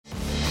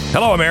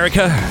Hello,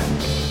 America.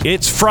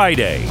 It's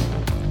Friday.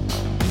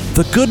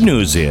 The good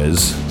news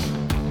is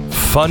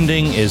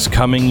funding is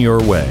coming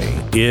your way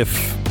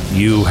if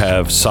you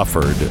have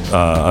suffered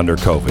under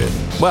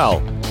COVID.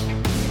 Well,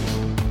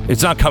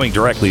 it's not coming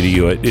directly to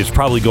you. It's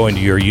probably going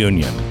to your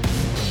union.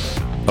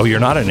 Oh,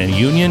 you're not in a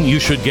union? You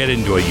should get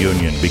into a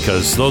union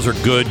because those are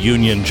good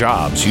union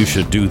jobs. You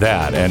should do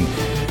that.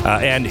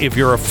 And if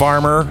you're a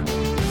farmer,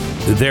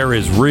 there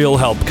is real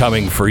help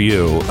coming for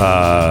you.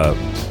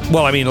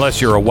 Well, I mean, unless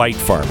you're a white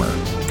farmer.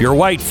 If you're a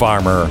white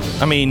farmer,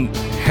 I mean,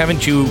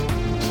 don't you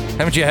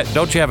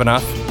have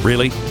enough,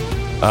 really?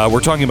 We're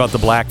talking about the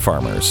black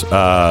farmers.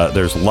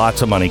 There's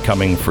lots of money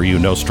coming for you,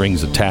 no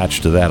strings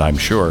attached to that, I'm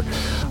sure.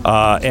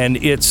 And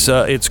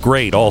it's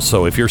great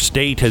also if your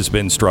state has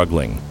been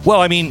struggling.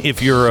 Well, I mean,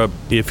 if you're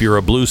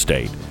a blue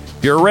state.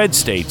 If you're a red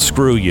state,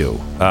 screw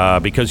you,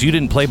 because you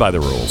didn't play by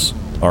the rules,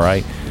 all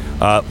right?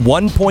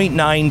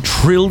 $1.9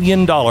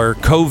 trillion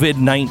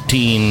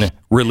COVID-19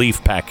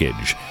 relief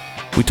package.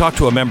 We talked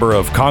to a member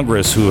of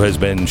Congress who has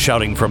been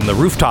shouting from the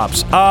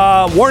rooftops,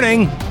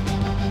 warning,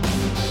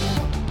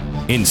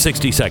 in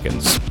 60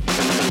 seconds.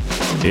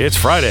 It's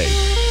Friday.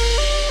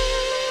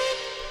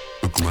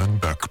 The Glenn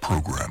Beck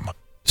Program.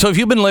 So if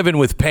you've been living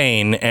with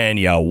pain and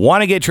you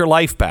want to get your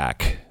life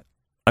back,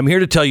 I'm here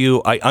to tell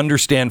you I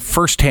understand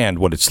firsthand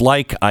what it's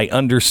like. I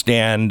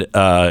understand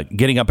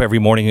getting up every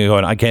morning and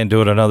going, I can't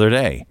do it another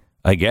day.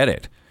 I get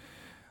it.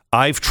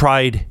 I've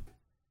tried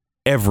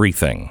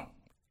everything.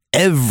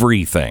 I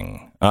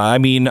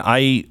mean,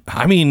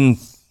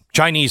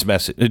 Chinese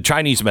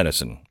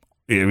medicine.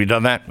 Have you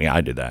done that? Yeah,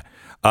 I did that.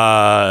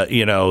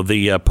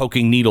 The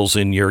poking needles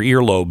in your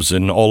earlobes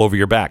and all over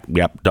your back.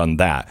 Yep, done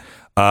that.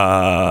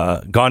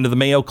 Gone to the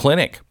Mayo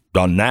Clinic.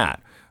 Done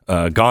that.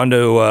 Gone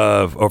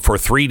to for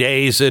 3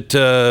 days at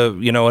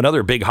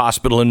another big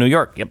hospital in New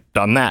York. Yep,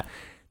 done that.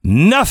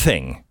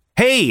 Nothing.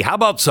 Hey, how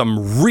about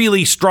some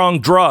really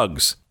strong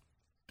drugs?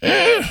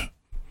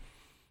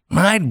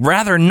 I'd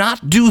rather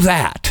not do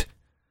that.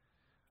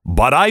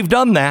 But I've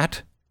done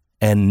that,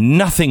 and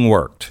nothing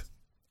worked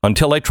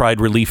until I tried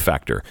Relief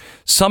Factor.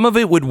 Some of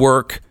it would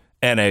work,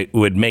 and it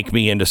would make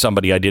me into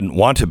somebody I didn't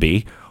want to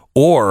be,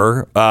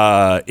 or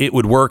it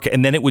would work,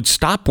 and then it would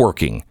stop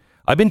working.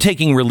 I've been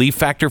taking Relief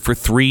Factor for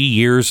 3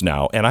 years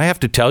now, and I have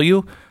to tell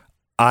you,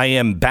 I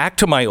am back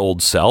to my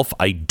old self.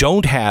 I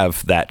don't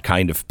have that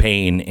kind of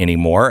pain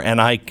anymore, and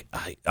I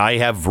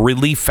have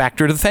Relief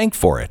Factor to thank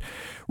for it.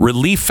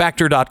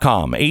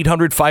 ReliefFactor.com,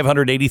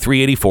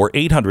 800-500-8384,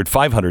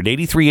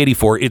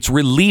 800-500-8384. It's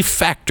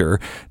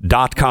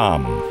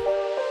ReliefFactor.com.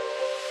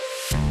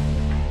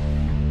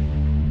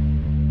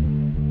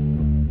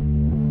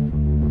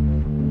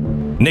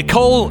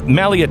 Nicole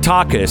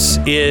Malliotakis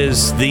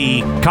is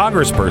the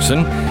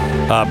congressperson,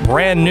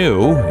 brand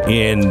new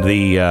in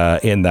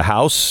the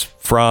House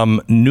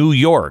from New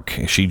York.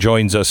 She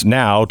joins us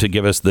now to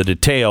give us the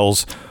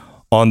details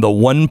on the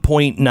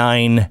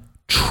 $1.9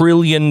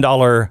 trillion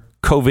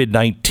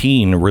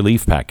COVID-19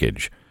 relief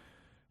package.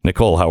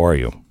 Nicole, how are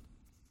you?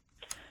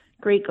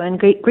 Great, Glenn.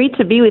 Great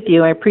to be with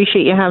you. I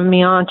appreciate you having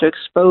me on to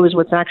expose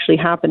what's actually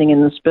happening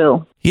in this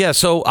bill. Yeah,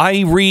 so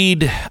I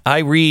read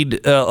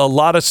a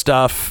lot of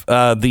stuff.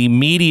 The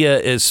media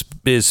is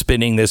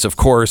spinning this, of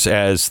course,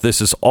 as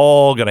this is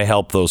all going to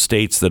help those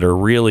states that are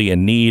really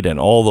in need and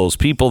all those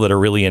people that are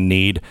really in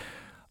need.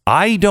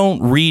 I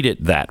don't read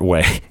it that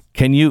way.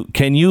 Can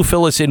you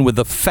fill us in with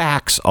the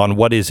facts on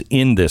what is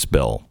in this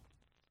bill?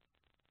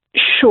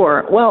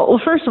 Sure.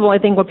 Well, first of all, I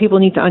think what people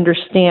need to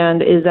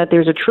understand is that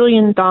there's $1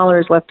 trillion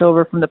left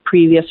over from the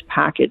previous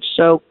package.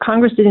 So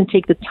Congress didn't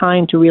take the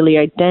time to really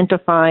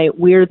identify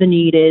where the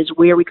need is,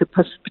 where we could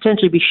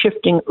potentially be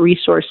shifting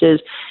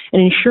resources,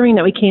 and ensuring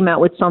that we came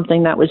out with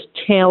something that was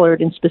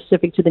tailored and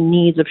specific to the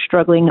needs of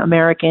struggling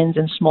Americans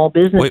and small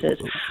businesses.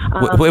 Wait.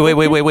 I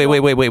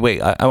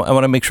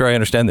want to make sure I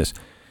understand this.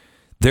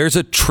 There's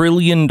 $1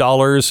 trillion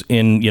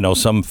in,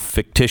 some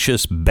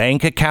fictitious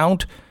bank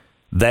account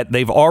that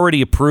they've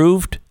already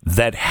approved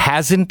that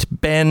hasn't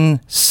been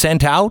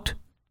sent out?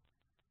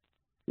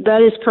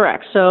 That is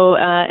correct. So,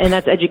 and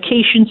that's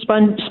education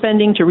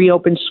spending to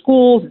reopen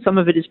schools. Some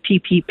of it is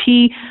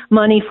PPP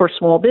money for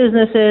small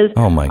businesses.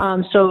 Oh my!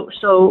 So,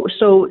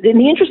 and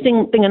the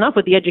interesting thing enough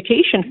with the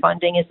education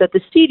funding is that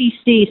the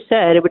CDC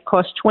said it would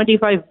cost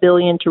 $25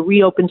 billion to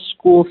reopen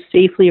schools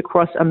safely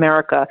across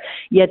America.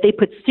 Yet they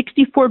put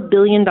 $64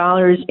 billion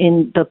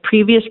in the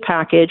previous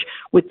package,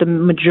 with the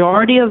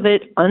majority of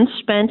it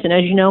unspent. And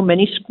as you know,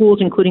 many schools,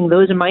 including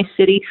those in my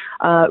city,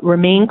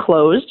 remain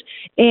closed.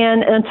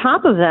 And on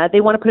top of that, they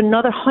want to put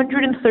another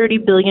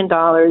 $130 billion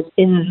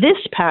in this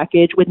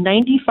package, with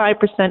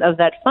 95% of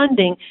that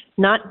funding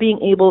not being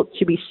able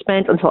to be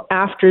spent until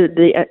after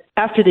this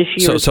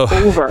year is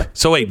over.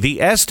 So wait,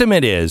 the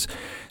estimate is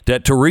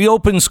that to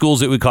reopen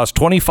schools, it would cost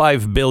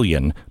 $25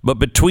 billion. But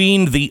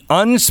between the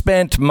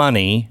unspent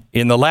money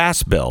in the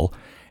last bill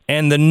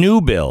and the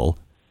new bill,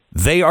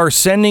 they are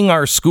sending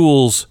our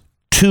schools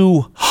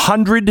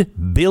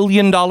 $200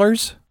 billion?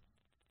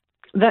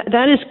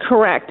 That is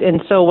correct.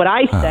 And so what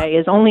I say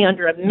is only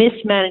under a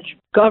mismanaged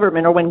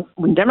government or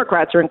when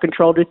Democrats are in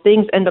control, do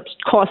things end up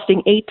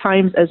costing 8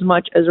 times as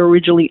much as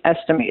originally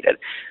estimated.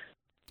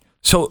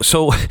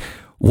 So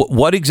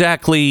what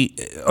exactly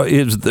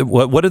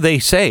what do they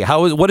say?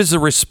 What is the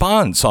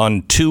response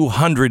on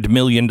 $200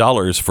 million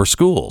for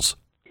schools?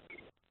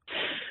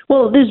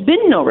 Well, there's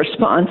been no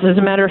response. As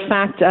a matter of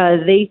fact,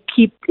 they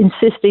keep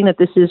insisting that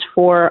this is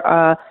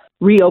for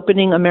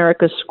reopening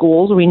America's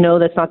schools. We know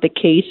that's not the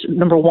case.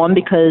 Number one,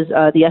 because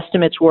the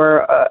estimates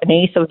were an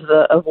eighth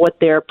of what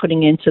they're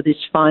putting into this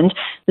fund.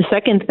 The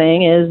second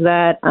thing is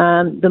that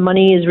the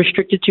money is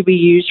restricted to be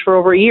used for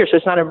over a year, so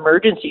it's not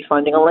emergency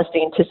funding unless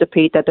they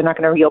anticipate that they're not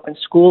going to reopen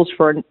schools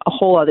for a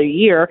whole other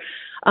year.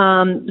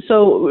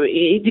 So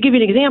to give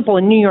you an example,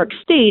 in New York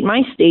State,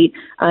 my state,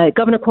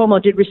 Governor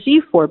Cuomo did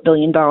receive $4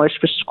 billion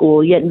for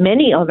school, yet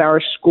many of our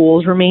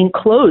schools remain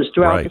closed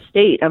throughout the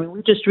state. I mean,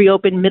 we just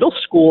reopened middle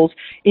schools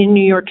in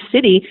New York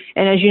City,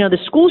 and as you know, the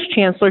schools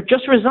chancellor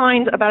just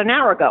resigned about an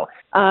hour ago.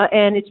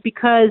 And it's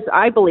because,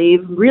 I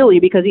believe, really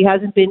because he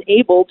hasn't been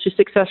able to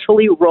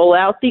successfully roll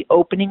out the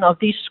opening of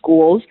these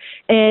schools,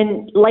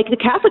 and like the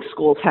Catholic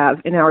schools have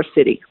in our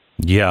city.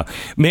 Yeah.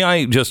 May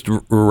I just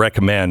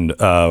recommend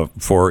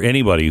for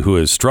anybody who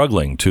is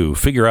struggling to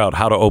figure out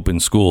how to open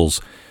schools,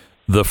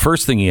 the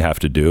first thing you have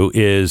to do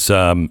is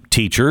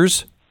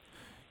teachers,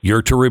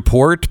 you're to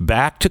report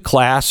back to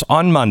class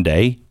on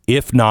Monday.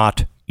 If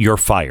not, you're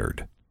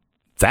fired.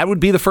 That would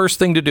be the first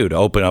thing to do to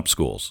open up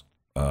schools.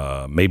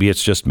 Maybe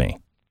it's just me.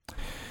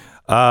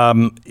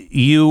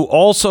 You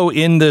also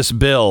in this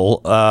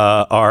bill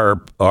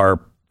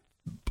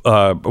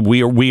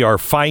we are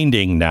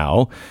finding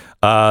now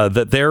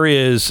that there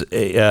is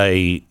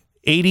a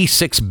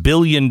 $86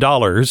 billion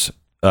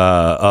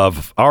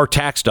of our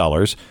tax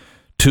dollars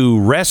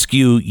to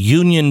rescue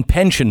union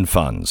pension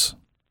funds.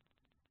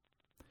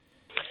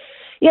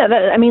 Yeah,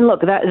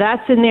 look,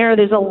 that's in there.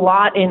 There's a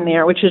lot in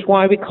there, which is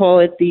why we call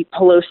it the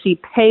Pelosi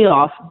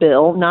payoff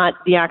bill, not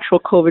the actual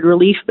COVID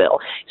relief bill.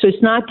 So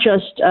it's not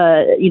just,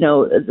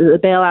 the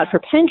bailout for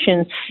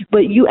pensions,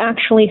 but you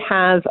actually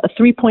have a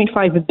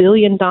 $3.5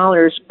 billion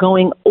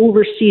going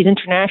overseas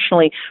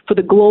internationally for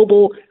the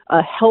global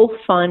health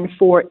fund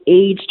for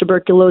AIDS,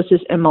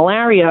 tuberculosis, and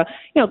malaria.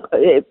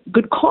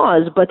 Good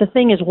cause. But the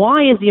thing is,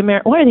 why are the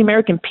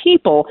American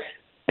people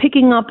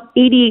picking up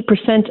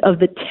 88% of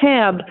the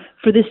tab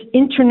for this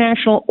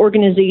international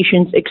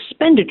organization's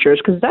expenditures,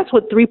 because that's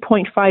what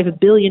 $3.5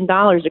 billion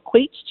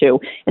equates to.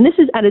 And this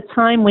is at a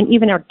time when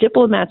even our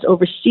diplomats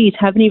overseas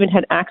haven't even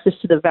had access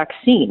to the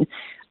vaccine.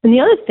 And the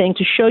other thing,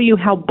 to show you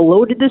how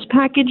bloated this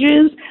package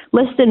is,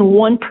 less than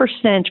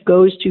 1%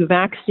 goes to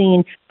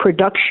vaccine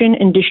production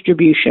and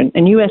distribution.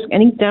 And you ask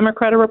any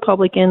Democrat or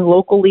Republican,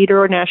 local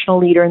leader or national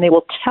leader, and they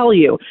will tell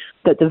you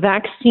that the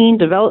vaccine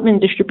development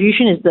and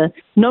distribution is the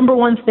number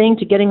one thing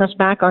to getting us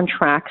back on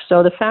track.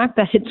 So the fact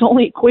that it's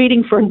only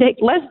equating for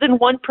less than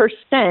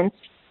 1%,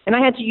 and I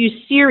had to use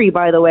Siri,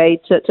 by the way,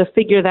 to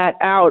figure that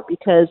out,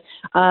 because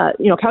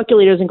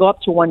calculators can go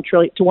up to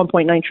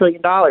 $1.9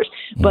 trillion.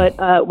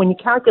 But when you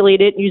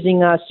calculate it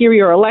using Siri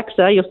or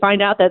Alexa, you'll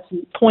find out that's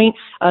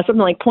something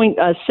like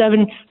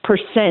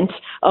 0.7%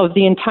 of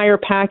the entire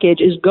package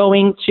is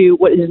going to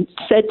what is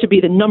said to be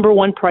the number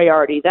one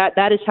priority.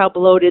 That is how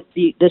bloated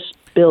this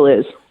bill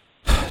is.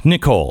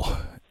 Nicole,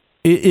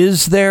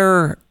 is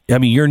there? I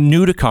mean, you're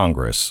new to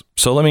Congress,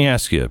 so let me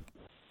ask you: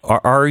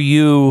 Are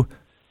you?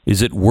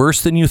 Is it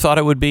worse than you thought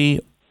it would be,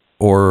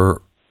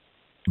 or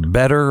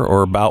better,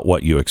 or about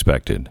what you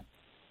expected?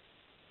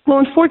 Well,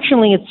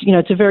 unfortunately,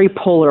 it's a very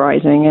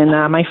polarizing, and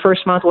my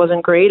first month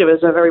wasn't great. It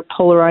was a very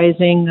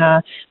polarizing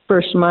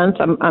first month.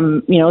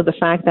 The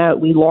fact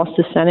that we lost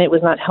the Senate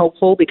was not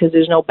helpful because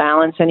there's no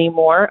balance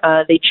anymore.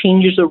 They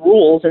changed the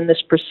rules in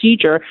this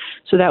procedure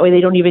so that way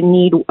they don't even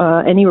need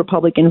any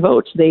Republican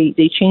votes.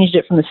 They changed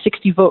it from the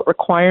 60 vote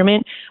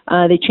requirement.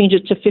 They changed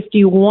it to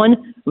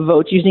 51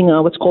 votes using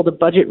what's called a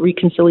budget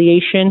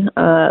reconciliation.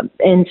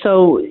 And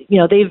so,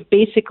 they've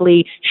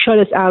basically shut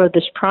us out of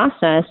this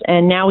process,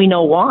 and now we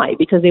know why,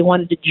 because they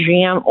wanted to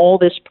jam all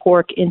this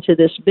pork into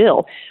this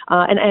bill.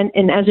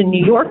 And as a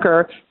New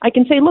Yorker, I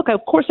can say, look,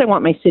 of course I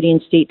want my city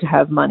and state to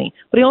have money,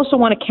 but I also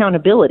want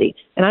accountability.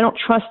 And I don't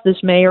trust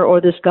this mayor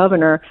or this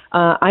governor.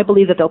 I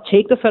believe that they'll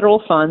take the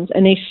federal funds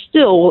and they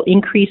still will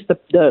increase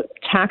the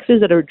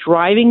taxes that are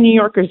driving New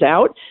Yorkers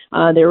out.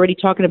 They're already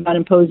talking about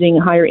imposing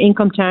higher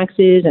income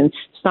taxes and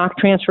stock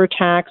transfer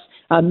tax.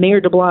 Mayor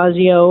de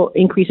Blasio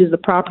increases the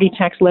property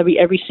tax levy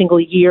every single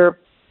year.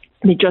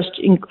 They just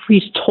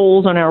increased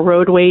tolls on our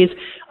roadways.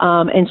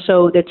 And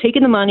so they're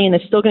taking the money and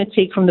they're still going to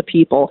take from the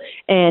people.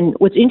 And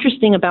what's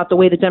interesting about the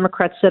way the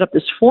Democrats set up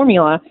this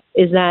formula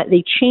is that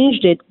they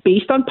changed it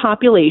based on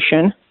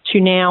population to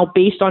now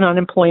based on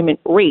unemployment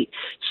rate.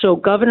 So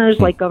governors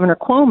like Governor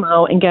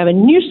Cuomo and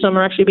Gavin Newsom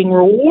are actually being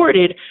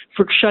rewarded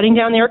for shutting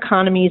down their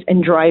economies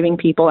and driving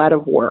people out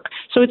of work.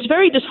 So it's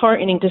very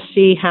disheartening to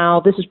see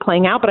how this is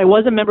playing out. But I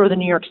was a member of the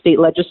New York State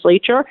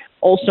Legislature,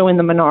 also in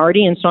the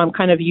minority, and so I'm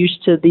kind of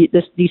used to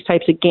these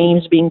types of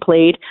games being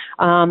played.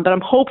 But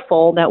I'm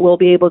hopeful that we'll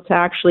be able to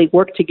actually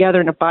work together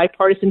in a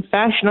bipartisan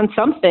fashion on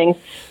some things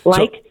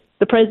like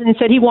the president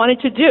said he wanted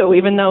to do,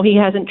 even though he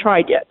hasn't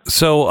tried yet.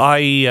 So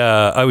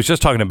I was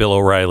just talking to Bill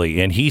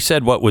O'Reilly, and he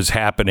said what was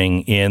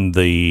happening in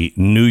the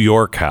New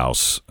York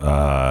House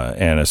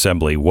and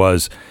Assembly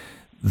was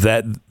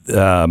that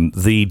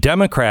the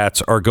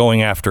Democrats are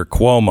going after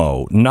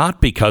Cuomo,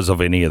 not because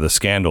of any of the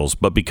scandals,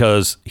 but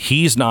because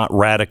he's not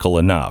radical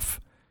enough.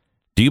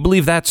 Do you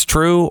believe that's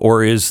true,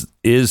 or are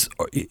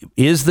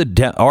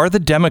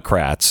the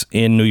Democrats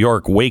in New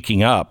York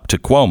waking up to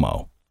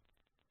Cuomo?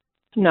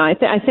 No, I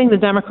think the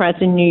Democrats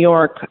in New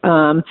York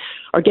are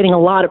getting a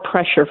lot of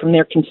pressure from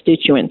their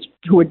constituents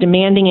who are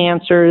demanding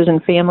answers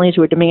and families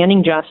who are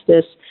demanding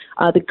justice.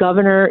 The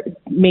governor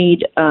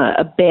made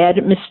a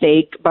bad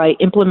mistake by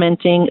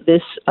implementing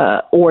this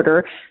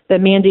order that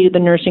mandated the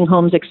nursing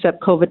homes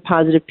accept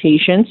COVID-positive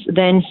patients.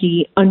 Then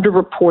he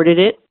underreported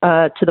it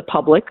to the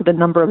public, the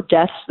number of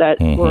deaths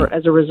that were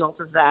as a result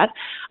of that.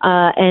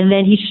 And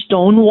then he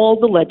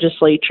stonewalled the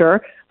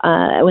legislature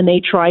when they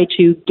tried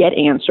to get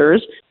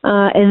answers.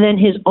 And then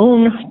his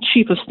own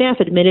chief of staff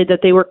admitted that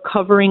they were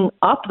covering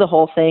up the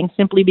whole thing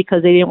simply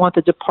because they didn't want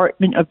the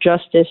Department of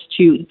Justice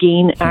to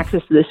gain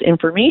access to this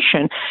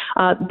information.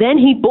 Then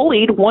he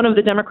bullied one of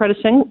the Democratic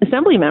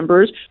Assembly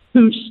members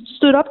who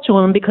stood up to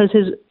him because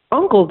his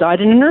uncle died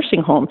in a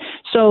nursing home.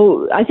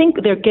 So I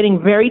think they're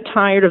getting very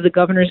tired of the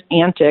governor's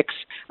antics.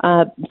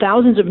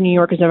 Thousands of New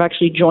Yorkers have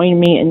actually joined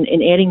me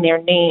in adding their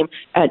name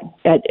at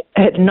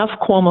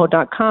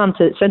enoughcuomo.com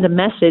to send a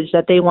message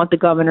that they want the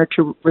governor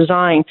to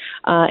resign.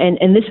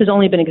 And this has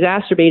only been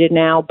exacerbated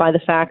now by the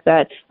fact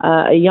that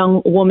a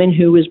young woman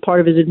who is part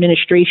of his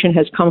administration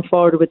has come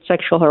forward with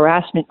sexual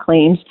harassment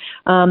claims.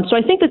 So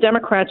I think the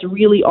Democrats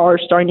really are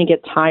starting to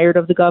get tired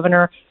of the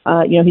governor.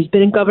 He's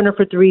been governor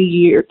for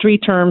 3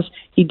 terms.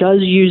 He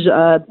does use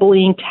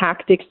bullying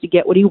tactics to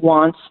get what he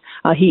wants.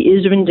 He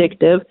is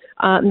vindictive.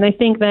 And I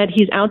think that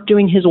he's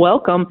outdoing his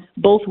welcome,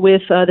 both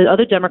with the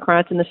other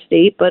Democrats in the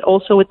state, but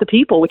also with the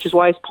people, which is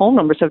why his poll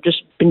numbers have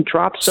just been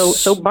dropped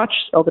so much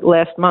over the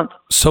last month.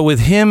 So with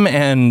him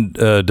and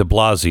de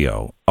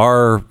Blasio,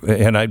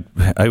 and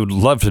I would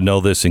love to know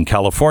this in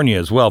California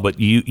as well, but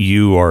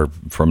you are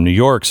from New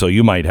York, so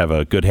you might have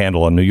a good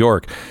handle on New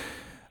York.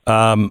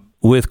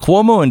 With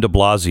Cuomo and de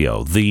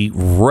Blasio, the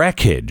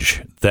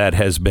wreckage that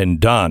has been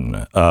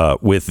done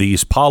with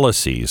these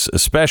policies,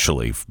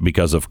 especially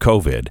because of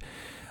COVID,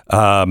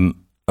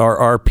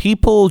 are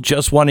people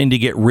just wanting to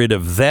get rid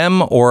of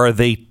them, or are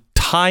they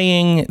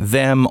tying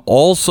them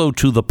also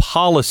to the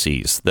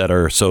policies that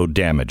are so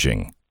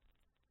damaging?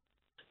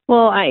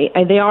 Well,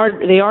 they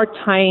are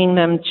tying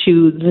them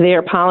to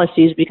their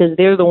policies because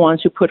they're the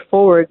ones who put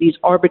forward these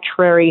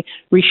arbitrary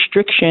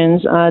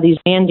restrictions, these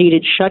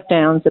mandated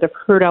shutdowns that have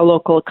hurt our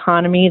local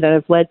economy, that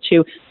have led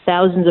to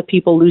thousands of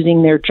people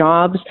losing their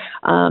jobs,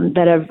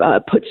 that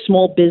have put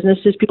small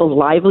businesses, people's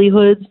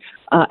livelihoods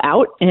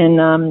out.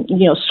 And,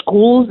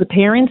 schools, the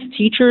parents,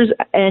 teachers,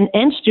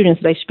 and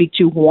students that I speak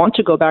to want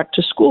to go back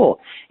to school.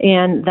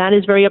 And that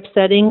is very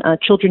upsetting.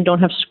 Children don't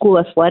have school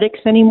athletics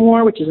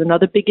anymore, which is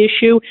another big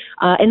issue.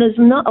 And there's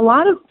not a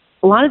lot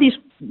of these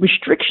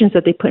restrictions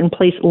that they put in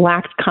place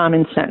lacked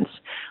common sense.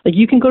 Like,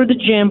 you can go to the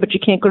gym, but you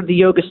can't go to the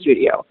yoga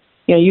studio.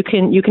 You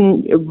can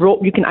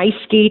ice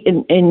skate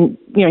and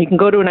you can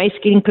go to an ice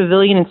skating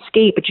pavilion and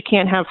skate, but you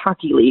can't have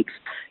hockey leagues.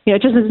 It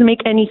just doesn't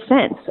make any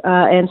sense.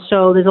 And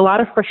so there's a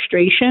lot of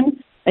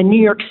frustration. In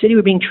New York City,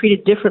 we're being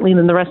treated differently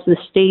than the rest of the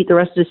state. The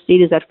rest of the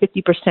state is at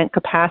 50%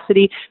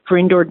 capacity for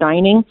indoor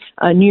dining.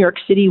 New York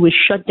City was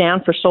shut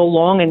down for so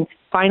long, and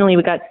finally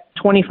we got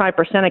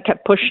 25%. I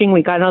kept pushing.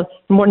 We got another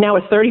more now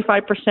at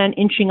 35%,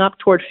 inching up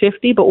toward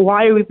 50%. But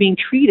why are we being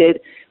treated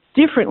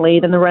differently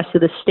than the rest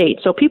of the state?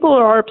 So people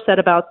are upset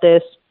about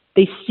this.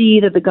 They see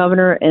that the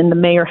governor and the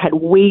mayor had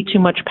way too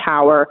much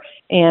power,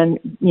 and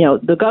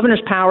the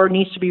governor's power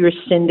needs to be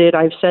rescinded.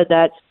 I've said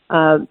that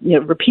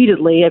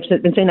repeatedly. I've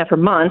been saying that for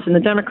months, and the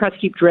Democrats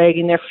keep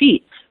dragging their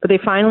feet. But they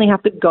finally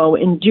have to go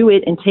and do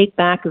it and take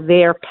back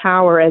their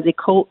power as a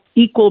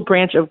co-equal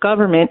branch of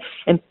government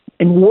and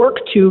work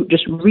to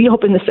just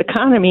reopen this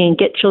economy and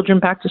get children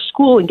back to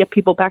school and get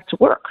people back to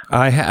work.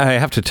 I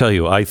have to tell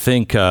you, I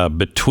think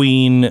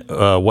between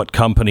what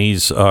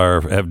companies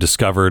have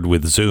discovered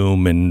with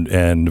Zoom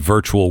and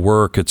virtual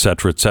work, et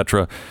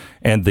cetera,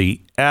 and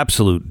the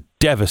absolute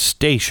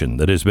devastation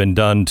that has been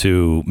done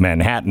to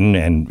Manhattan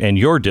and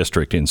your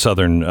district in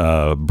southern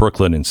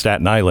Brooklyn and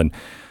Staten Island,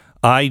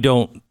 I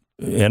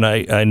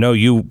know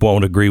you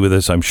won't agree with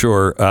this, I'm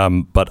sure,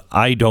 but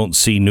I don't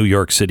see New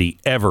York City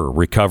ever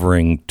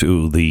recovering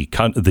to the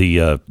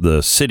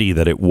city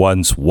that it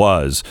once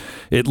was,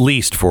 at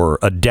least for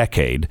a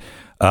decade.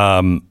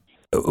 How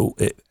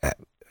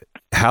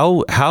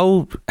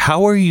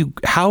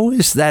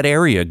is that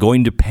area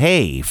going to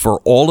pay for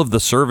all of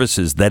the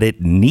services that it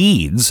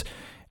needs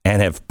and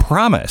have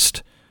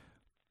promised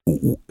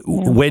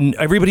when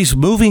everybody's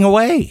moving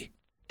away?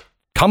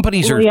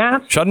 Companies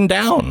are shutting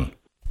down.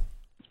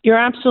 You're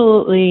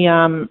absolutely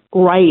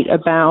right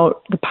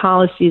about the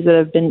policies that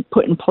have been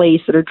put in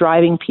place that are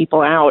driving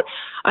people out.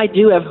 I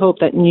do have hope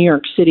that New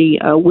York City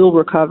will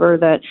recover,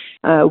 that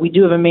we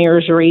do have a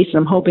mayor's race, and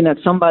I'm hoping that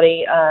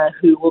somebody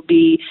who will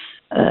be,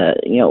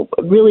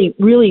 really,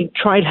 really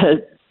try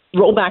to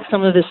roll back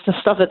some of this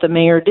stuff that the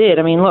mayor did.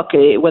 I mean, look,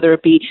 whether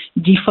it be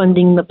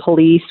defunding the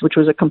police, which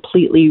was a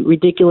completely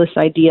ridiculous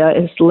idea,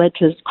 has led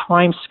to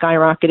crime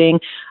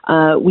skyrocketing.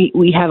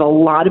 We have a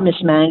lot of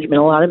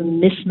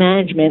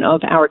mismanagement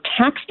of our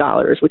tax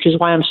dollars, which is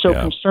why I'm so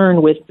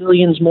concerned with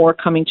billions more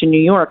coming to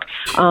New York.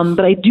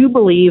 But I do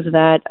believe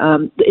that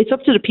it's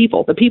up to the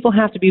people. The people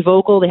have to be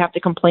vocal. They have to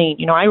complain.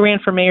 I ran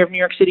for mayor of New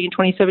York City in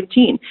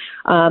 2017.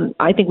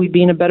 I think we'd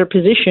be in a better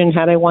position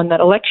had I won that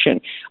election.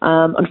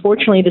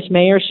 Unfortunately, this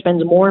mayor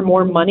spends more and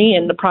more money,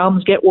 and the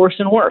problems get worse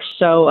and worse.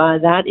 So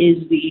that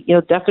is the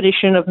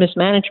definition of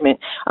mismanagement.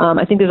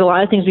 I think there's a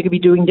lot of things we could be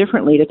doing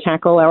differently to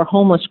tackle our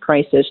homeless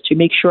crisis, to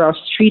make sure our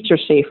streets are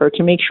safer,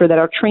 to make sure that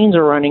our trains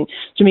are running,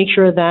 to make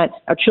sure that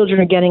our children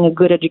are getting a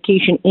good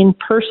education in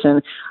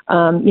person.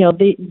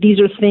 These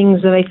are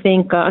things that I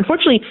think,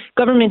 unfortunately,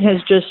 government has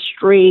just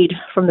strayed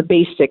from the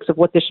basics of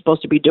what they're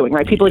supposed to be doing,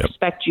 right? People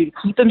expect you to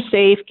keep them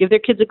safe, give their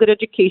kids a good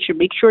education,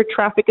 make sure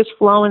traffic is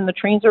flowing, the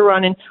trains are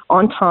running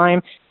on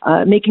time,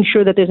 making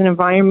sure that there's an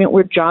environment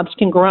where jobs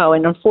can grow.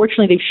 And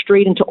unfortunately, they've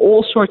strayed into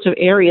all sorts of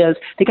areas.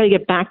 They got to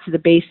get back to the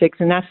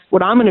basics. And that's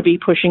what I'm going to be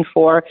pushing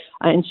for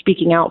and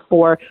speaking out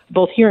for,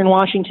 both here in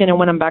Washington and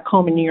when I'm back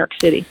home in New York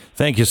City.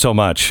 Thank you so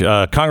much.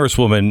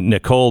 Congresswoman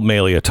Nicole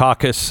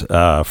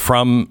Maliotakis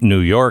from New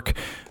York.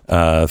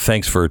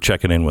 Thanks for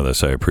checking in with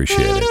us. I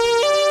appreciate it.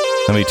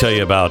 Let me tell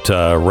you about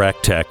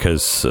RecTech,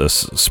 because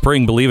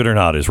spring, believe it or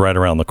not, is right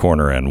around the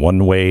corner. And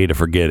one way to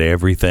forget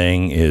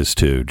everything is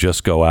to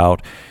just go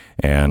out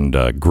and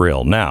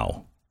grill.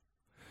 Now,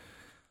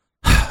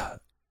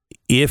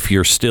 if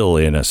you're still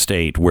in a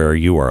state where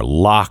you are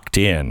locked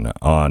in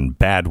on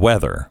bad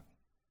weather,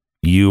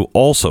 you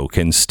also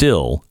can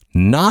still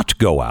not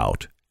go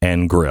out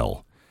and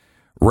grill.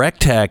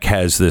 RecTech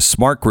has this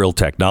smart grill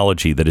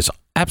technology that is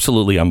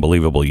absolutely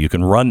unbelievable. You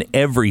can run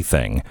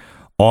everything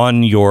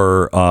on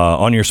your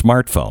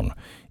smartphone.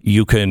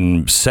 You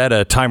can set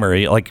a timer,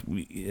 like,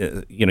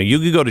 you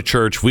could go to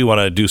church. We want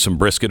to do some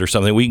brisket or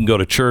something. We can go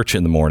to church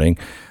in the morning,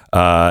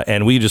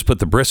 and we just put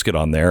the brisket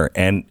on there,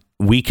 and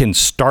we can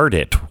start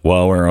it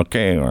while we're got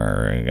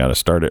to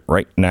start it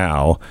right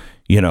now,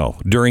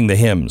 during the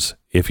hymns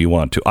if you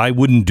want to. I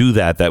wouldn't do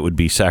that. That would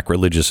be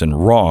sacrilegious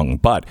and wrong,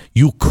 but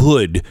you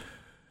could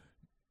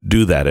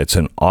do that. It's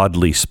an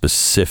oddly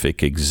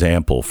specific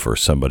example for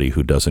somebody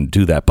who doesn't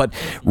do that. But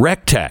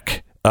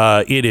RecTech,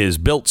 it is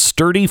built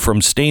sturdy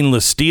from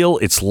stainless steel.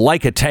 It's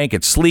like a tank.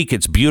 It's sleek.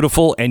 It's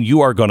beautiful, and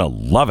you are going to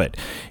love it.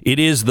 It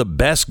is the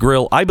best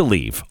grill, I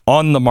believe,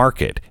 on the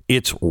market.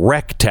 It's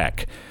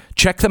RecTech.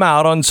 Check them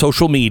out on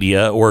social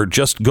media or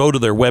just go to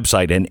their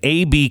website and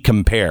A/B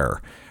compare.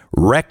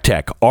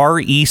 RecTech,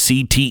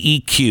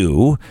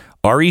 RecTeq,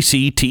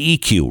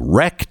 RecTeq,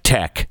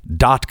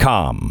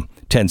 rectech.com.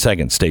 10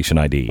 seconds, station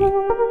ID.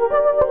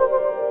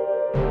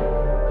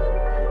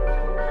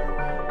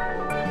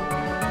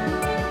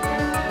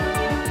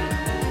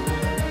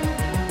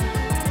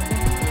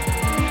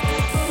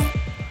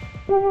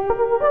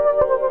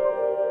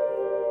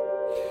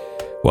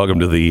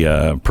 Welcome to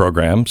the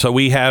program. So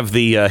we have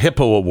the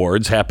Hippo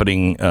Awards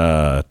happening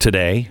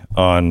today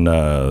on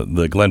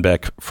the Glenn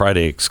Beck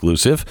Friday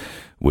exclusive,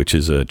 which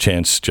is a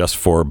chance just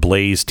for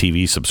Blaze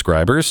TV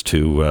subscribers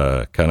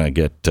to kind of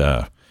get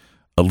a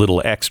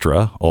little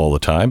extra all the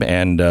time.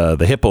 And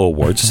the Hippo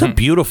Awards is a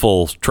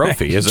beautiful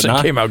trophy, is it not?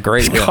 It came out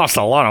great. It cost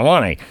a lot of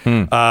money.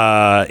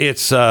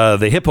 It's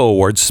the Hippo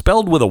Awards,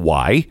 spelled with a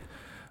Y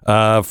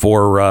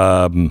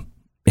for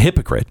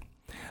hypocrite.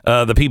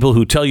 The people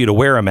who tell you to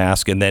wear a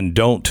mask and then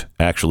don't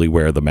actually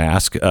wear the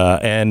mask.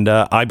 And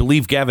I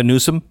believe Gavin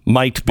Newsom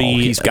might be. Oh,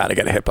 he's got to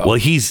get a Hippo. Well,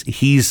 he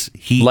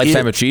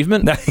lifetime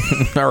achievement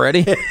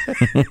already.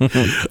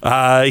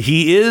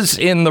 He is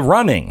in the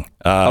running.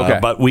 Okay.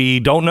 But we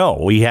don't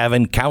know. We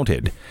haven't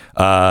counted.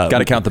 Got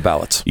to count the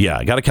ballots.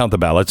 Yeah, got to count the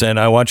ballots. And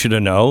I want you to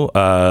know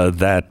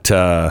that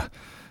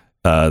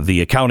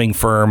the accounting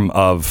firm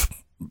of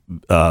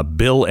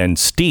Bill and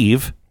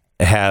Steve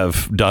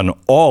have done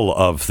all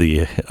of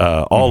the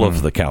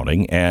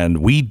counting, and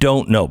we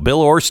don't know. Bill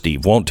or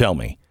Steve won't tell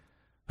me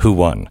who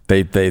won.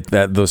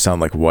 Those sound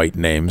like white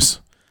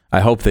names. I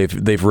hope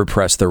they've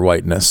repressed their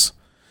whiteness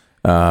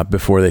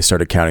before they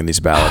started counting these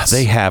ballots.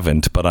 They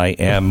haven't, but I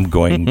am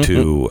going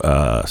to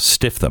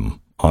stiff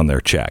them on their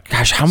check.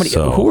 Gosh, how many?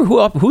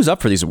 Who's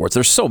up for these awards?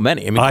 There's so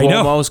many. I mean,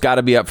 Cuomo's got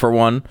to be up for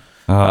one.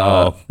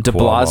 De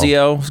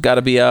Blasio's got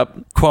to be up.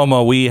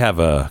 Cuomo, we have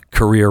a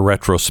career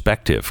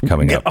retrospective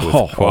coming up with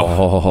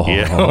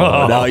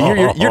Cuomo. No,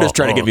 you're just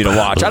trying to get me to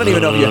watch. I don't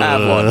even know if you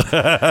have one.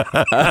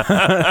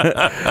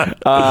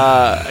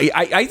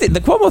 I think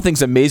the Cuomo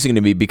thing's amazing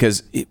to me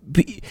because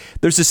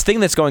there's this thing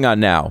that's going on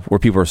now where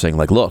people are saying,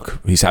 like, look,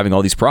 he's having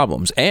all these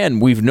problems.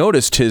 And we've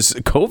noticed his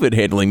COVID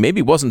handling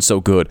maybe wasn't so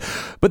good.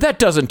 But that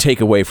doesn't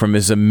take away from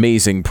his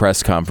amazing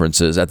press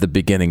conferences at the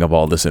beginning of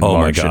all this in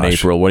March and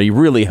April, when he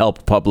really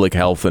helped public health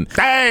health. And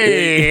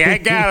hey, I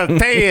gotta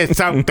tell you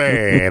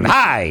something.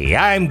 Hi,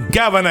 I'm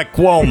Governor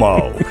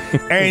Cuomo,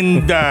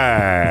 and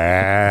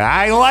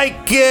I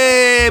like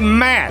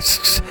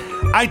masks.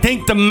 I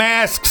think the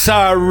masks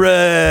are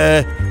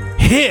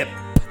hip.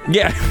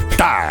 Yeah.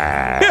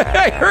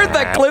 I heard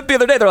that clip the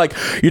other day. They're like,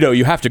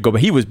 you have to go.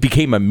 But he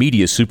became a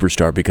media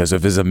superstar because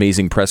of his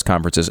amazing press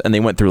conferences. And they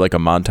went through like a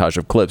montage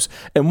of clips.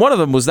 And one of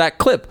them was that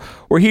clip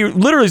where he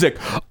literally is like,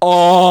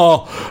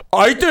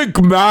 I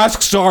think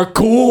masks are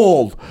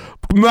cool.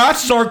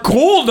 Masks are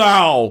cool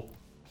now.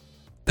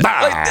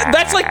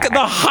 That's like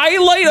the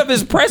highlight of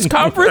his press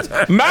conference.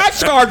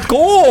 Masks are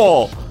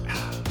cool.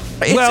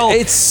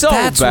 It's so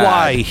that's bad.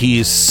 why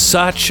he's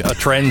such a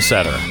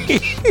trendsetter.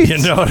 You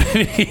know what I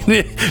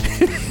mean?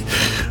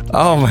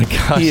 Oh my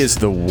gosh. He is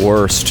the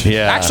worst.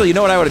 Yeah. Actually, you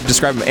know what I would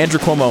describe him? Andrew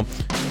Cuomo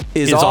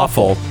is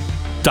awful.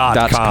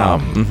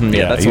 .com. Mm-hmm.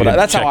 Yeah,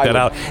 that's check how I that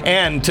out.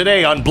 And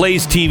today on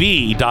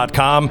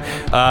blazetv.com,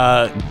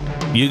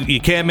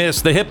 you can't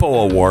miss the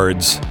Hippo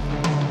Awards.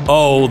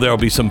 Oh, there'll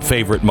be some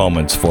favorite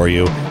moments for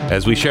you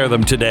as we share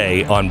them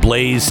today on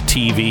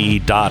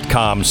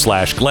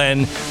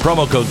blazetv.com/Glenn.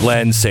 Promo code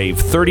Glenn, save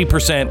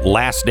 30%,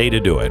 last day to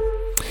do it.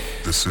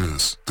 This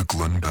is the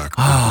Glenn Beck.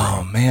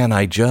 Oh, man,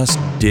 I just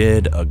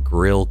did a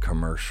grill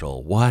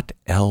commercial. What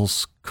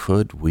else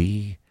could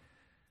we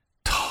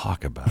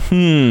talk about?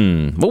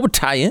 What would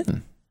tie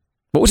in?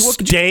 What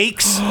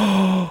Steaks?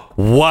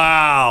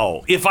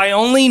 Wow. If I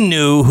only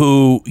knew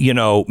who,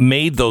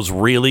 made those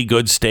really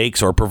good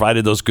steaks or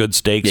provided those good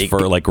steaks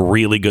for like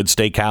really good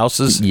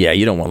steakhouses. Yeah,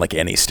 you don't want like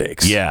any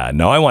steaks. Yeah,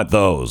 no, I want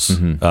those.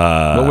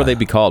 Mm-hmm. What would they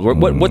be called?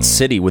 What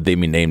city would they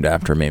be named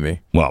after,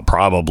 maybe? Well,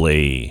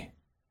 probably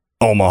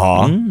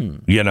Omaha,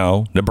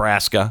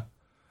 Nebraska,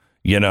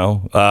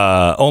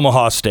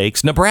 Omaha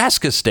steaks,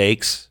 Nebraska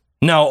steaks.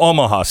 No,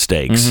 Omaha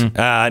steaks. Mm-hmm.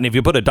 And if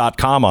you put a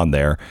 .com on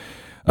there,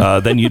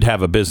 then you'd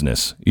have a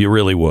business. You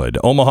really would.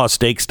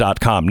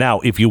 omahasteaks.com.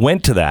 Now, if you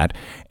went to that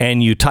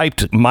and you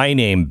typed my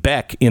name,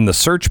 Beck, in the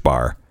search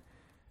bar,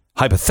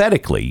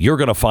 hypothetically, you're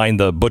going to find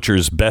the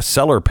Butcher's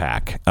bestseller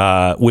pack,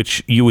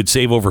 which you would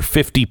save over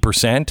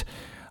 50%.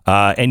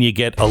 And you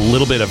get a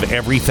little bit of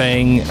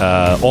everything,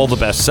 all the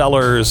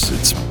bestsellers.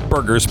 It's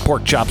burgers,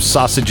 pork chops,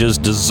 sausages,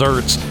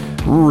 desserts,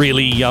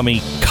 really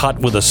yummy cut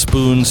with a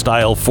spoon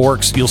style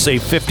forks. You'll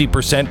save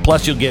 50%.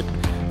 Plus, you'll get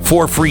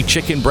 4 free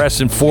chicken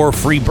breasts and 4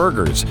 free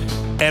burgers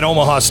at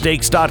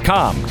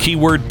omahasteaks.com.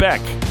 Keyword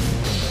Beck.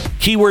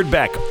 Keyword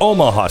Beck.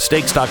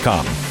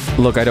 omahasteaks.com.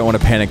 Look, I don't want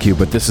to panic you,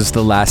 but this is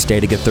the last day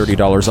to get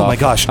 $30 off. Oh my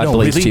gosh, at no,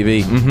 Blaze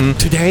really? TV. Mm-hmm.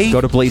 Today?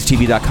 Go to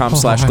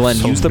blazetv.com/Glenn.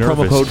 so Use the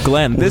promo nervous. code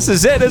Glenn. This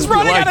is it. It's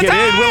running out of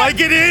time. Will I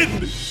get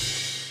in?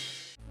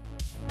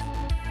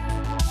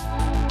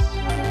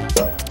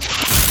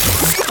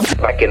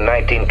 Back in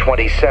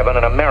 1927,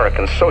 an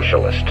American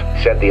socialist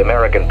said the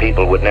American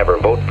people would never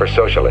vote for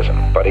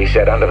socialism. But he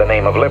said under the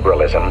name of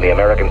liberalism, the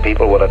American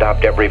people will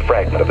adopt every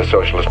fragment of the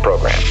socialist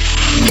program.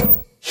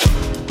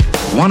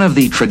 One of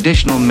the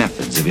traditional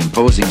methods of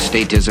imposing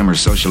statism or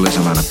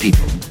socialism on a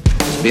people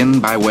has been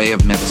by way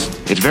of medicine.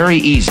 It's very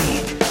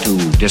easy to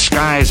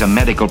disguise a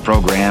medical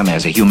program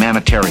as a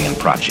humanitarian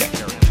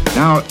project.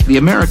 Now, the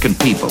American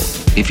people,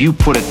 if you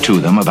put it to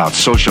them about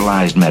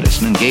socialized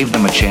medicine and gave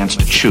them a chance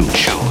to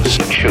choose,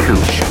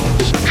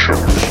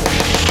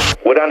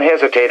 would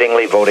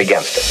unhesitatingly vote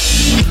against it.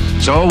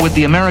 So, with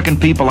the American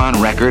people on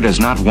record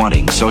as not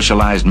wanting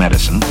socialized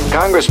medicine,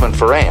 Congressman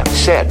Ferrand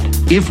said,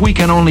 if we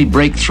can only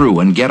break through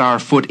and get our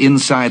foot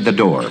inside the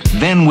door,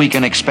 then we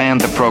can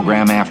expand the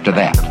program after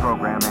that.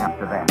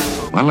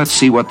 Well, let's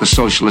see what the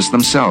socialists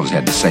themselves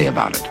had to say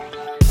about it.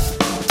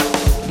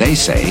 They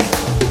say,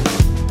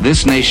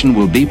 this nation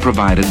will be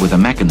provided with a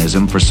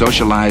mechanism for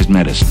socialized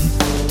medicine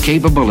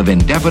capable of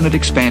indefinite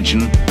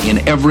expansion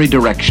in every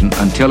direction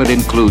until it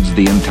includes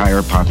the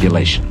entire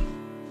population.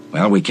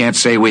 Well, we can't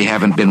say we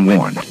haven't been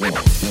warned.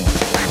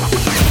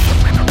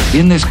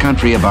 In this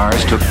country of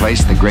ours took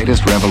place the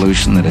greatest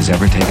revolution that has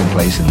ever taken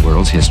place in the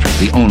world's history,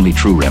 the only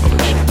true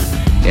revolution.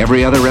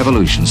 Every other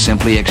revolution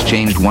simply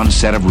exchanged one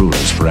set of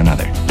rulers for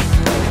another.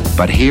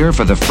 But here,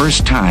 for the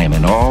first time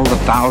in all the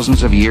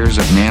thousands of years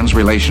of man's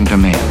relation to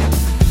man,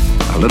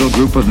 a little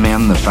group of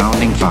men, the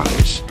Founding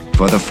Fathers,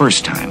 for the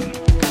first time,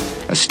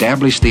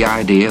 established the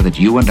idea that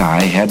you and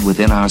I had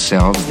within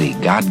ourselves the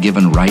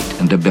God-given right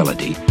and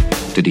ability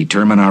to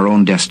determine our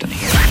own destiny.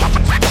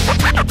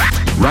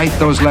 Write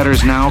those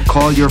letters now,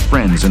 call your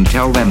friends and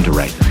tell them to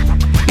write them.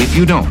 If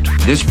you don't,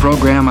 this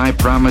program, I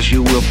promise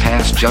you, will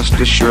pass just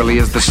as surely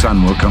as the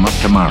sun will come up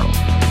tomorrow.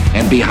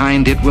 And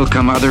behind it will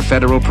come other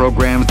federal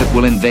programs that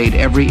will invade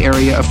every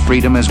area of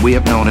freedom as we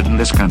have known it in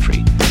this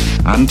country.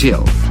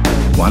 Until,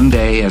 one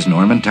day, as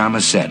Norman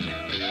Thomas said,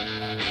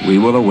 we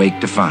will awake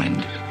to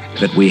find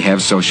that we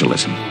have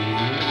socialism.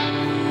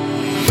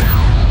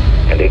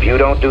 and if you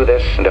don't do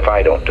this, and if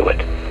I don't do it,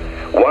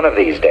 one of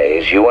these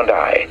days, you and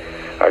I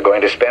are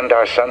going to spend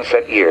our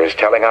sunset years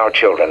telling our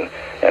children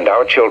and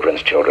our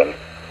children's children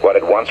what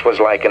it once was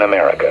like in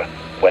America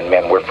when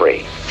men were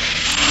free.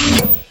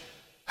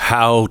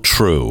 How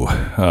true.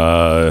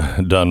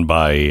 Done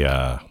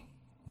by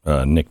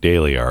Nick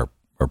Daly, our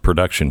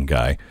production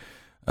guy.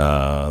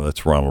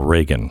 That's Ronald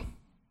Reagan,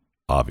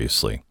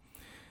 obviously.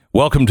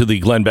 Welcome to the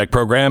Glenn Beck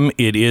program.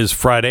 It is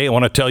Friday. I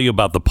want to tell you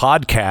about the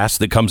podcast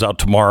that comes out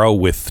tomorrow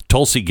with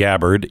Tulsi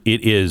Gabbard.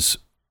 It is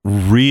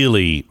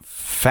really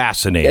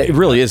fascinating. It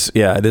really is.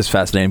 Yeah, it is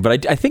fascinating.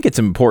 But I think it's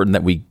important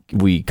that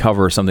we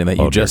cover something that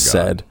you just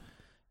said.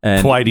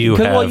 And why do you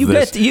have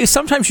this?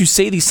 Sometimes you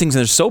say these things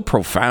and they're so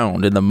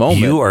profound in the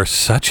moment. You are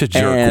such a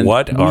jerk. And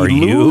what are we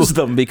you? lose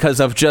them because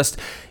of just,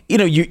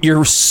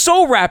 you're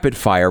so rapid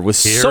fire with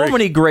so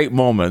many great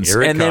moments,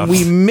 and then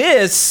we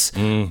miss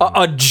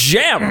a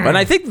gem. And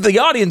I think the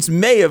audience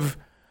may have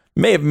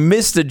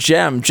missed a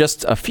gem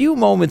just a few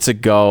moments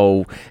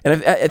ago.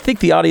 And I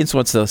think the audience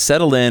wants to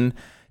settle in,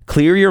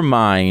 clear your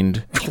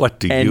mind. What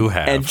do you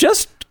have? And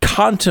just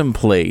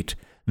contemplate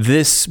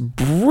this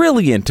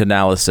brilliant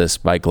analysis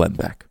by Glenn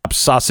Beck.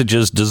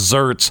 Sausages,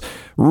 desserts,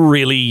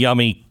 really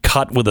yummy,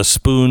 cut with a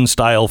spoon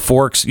style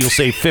forks. You'll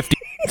save 50.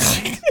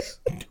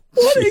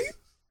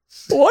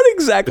 What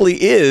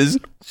exactly is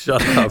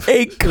Shut up.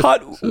 a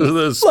cut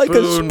like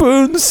a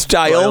spoon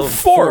style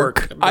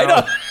fork? No. I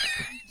know.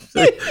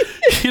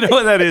 You know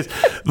what that is?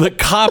 The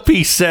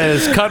copy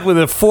says cut with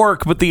a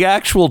fork, but the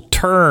actual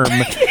term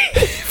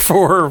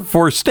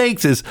for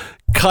steaks is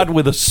cut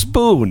with a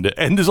spoon.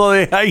 And so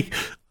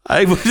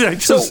I was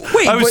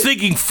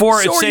thinking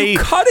it's a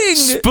cutting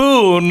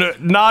spoon,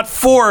 not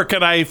fork,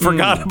 and I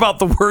forgot about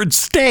the word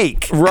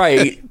steak.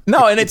 Right.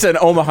 No, and it's an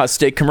Omaha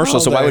steak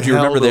commercial, so why would you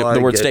remember the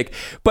word steak?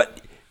 But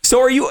so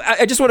are you?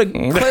 I just want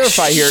to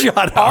clarify here. Shut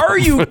up. Are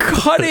you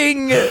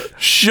cutting?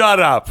 Shut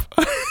up.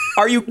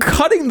 Are you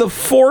cutting the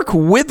fork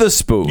with a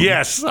spoon?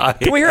 Yes.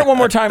 Can we hear it one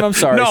more time? I'm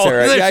sorry, no,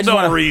 Sarah. There's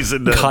no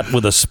reason to cut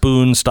with a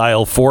spoon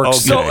style fork. Okay.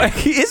 So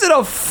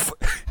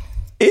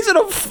is it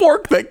a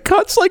fork that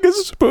cuts like a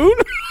spoon?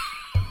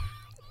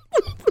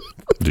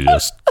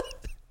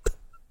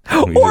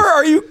 Or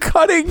are you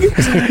cutting?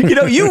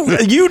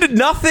 You did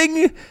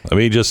nothing. Let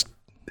me just.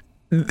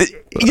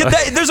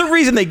 There's a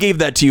reason they gave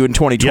that to you in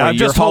 2020. Yeah, I'm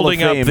just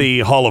holding up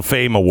the Hall of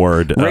Fame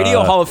award.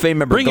 Radio Hall of Fame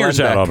member. Bring yours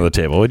out onto the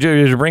table. Would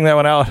you bring that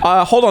one out?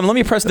 Hold on. Let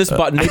me press this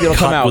button. Maybe it'll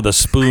come out. With a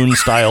spoon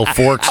style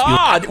fork.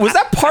 Was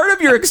that part of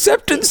your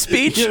acceptance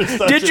speech?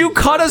 Did you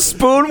cut a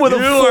spoon with a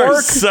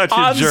fork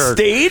on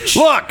stage?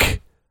 Look.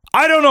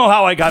 I don't know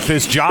how I got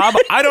this job.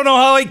 I don't know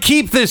how I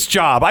keep this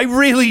job. I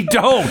really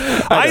don't.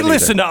 I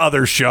listen to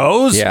other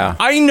shows. Yeah.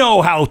 I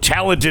know how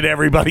talented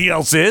everybody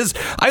else is.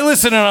 I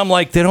listen and I'm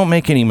like, they don't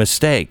make any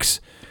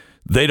mistakes.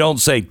 They don't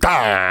say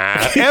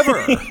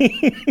ever.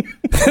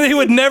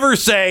 They'd never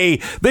say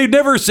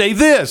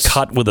this.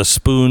 Cut with a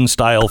spoon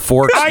style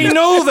fork. I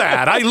know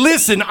that. I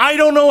listen. I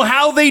don't know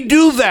how they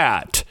do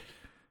that.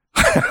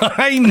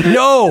 I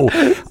know.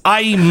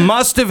 I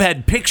must have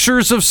had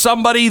pictures of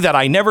somebody that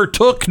I never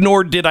took,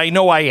 nor did I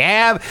know I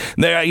have.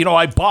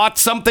 I bought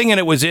something and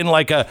it was in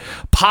like a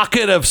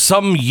pocket of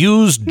some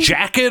used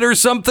jacket or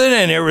something,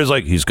 and it was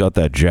like, he's got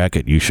that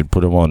jacket. You should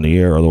put him on the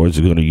air, otherwise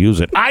he's going to use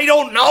it. I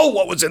don't know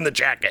what was in the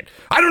jacket.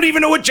 I don't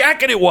even know what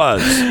jacket it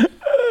was.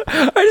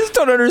 I just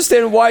don't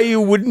understand why you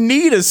would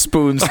need a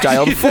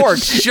spoon-styled fork.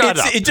 Shut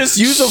up. Just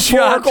use a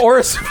fork or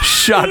a spoon.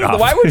 Shut up.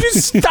 Why would you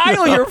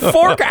style your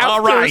fork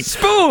after a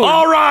spoon?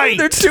 All right.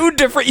 They're two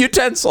different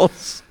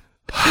utensils.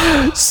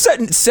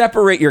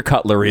 Separate your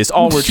cutlery is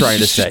all we're trying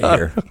to say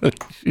here.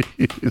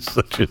 You're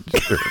such a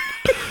jerk.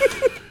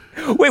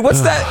 Wait,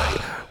 what's that?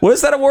 What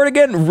is that award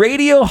again?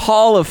 Radio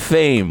Hall of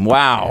Fame.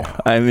 Wow.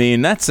 I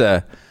mean, that's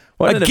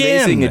what an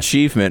amazing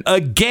achievement.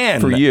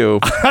 Again. For you.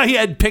 I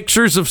had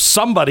pictures of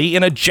somebody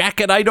in a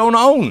jacket I don't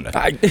own.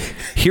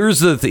 Here's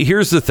the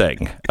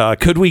thing.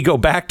 Could we go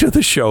back to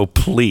the show,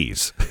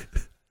 please?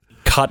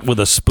 Cut with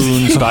a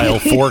spoon-style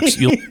forks.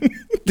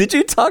 Did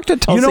you talk to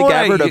Tulsi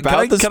Gabbard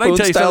about the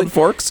spoon-styled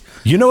forks?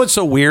 You know what's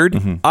so weird?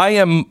 Mm-hmm. I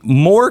am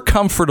more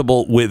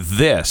comfortable with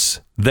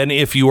this than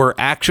if you were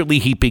actually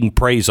heaping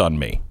praise on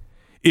me.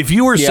 If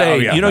you were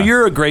saying,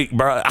 you're a great,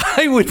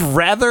 I would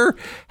rather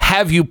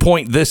have you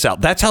point this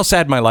out. That's how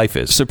sad my life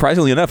is.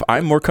 Surprisingly enough,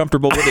 I'm more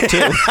comfortable with it too.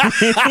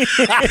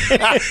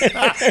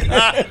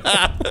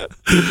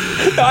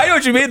 No, I know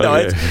what you mean, though.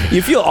 Okay.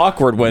 You feel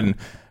awkward when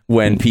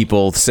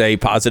people say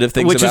positive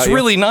things about you. Which is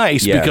really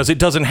nice because it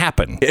doesn't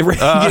happen.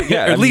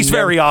 At least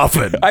very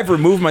often. I've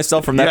removed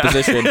myself from that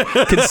position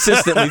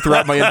consistently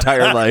throughout my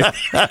entire life.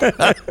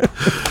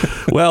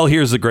 Well,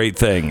 here's the great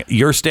thing.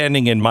 You're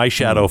standing in my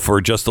shadow for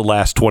just the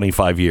last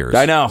 25 years.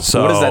 I know.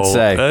 So, what does that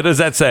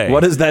say?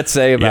 What does that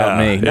say about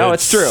me? No,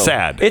 it's true.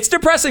 Sad. It's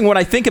depressing when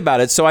I think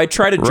about it, so I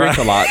try to drink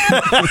a lot.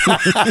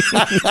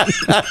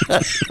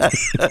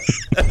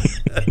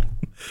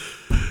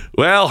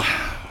 Well,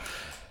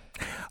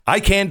 I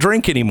can't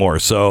drink anymore,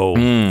 so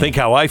think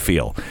how I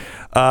feel.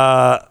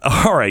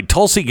 All right,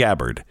 Tulsi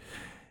Gabbard.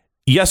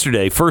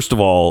 Yesterday, first of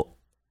all,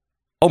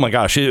 oh my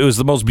gosh, it was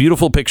the most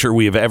beautiful picture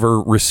we have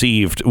ever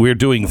received. We're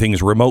doing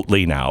things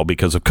remotely now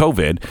because of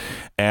COVID,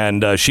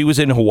 and she was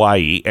in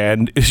Hawaii,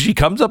 and she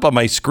comes up on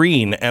my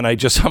screen, and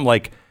I'm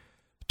like,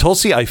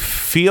 Tulsi, I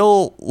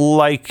feel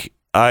like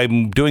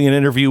I'm doing an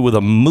interview with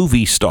a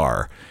movie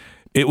star.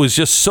 It was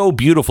just so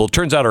beautiful. It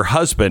turns out her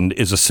husband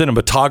is a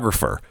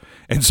cinematographer.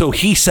 And so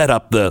he set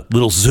up the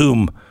little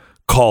Zoom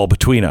call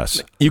between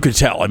us. You could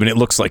tell. I mean, it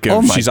looks like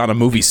she's on a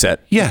movie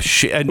set. Yeah.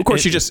 She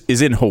just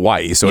is in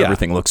Hawaii, so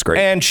everything looks great.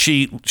 And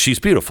she's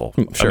beautiful.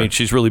 Sure. I mean,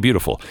 she's really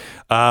beautiful.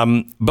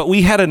 But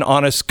we had an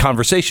honest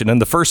conversation.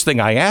 And the first thing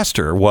I asked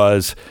her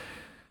was,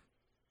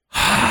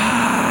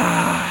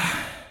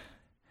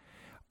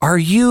 Are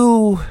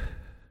you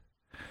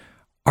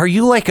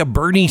like a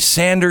Bernie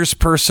Sanders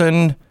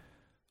person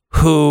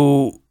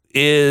who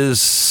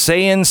is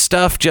saying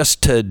stuff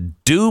just to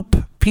dupe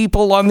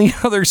people on the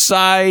other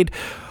side?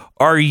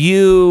 Are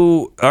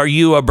you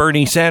a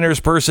Bernie Sanders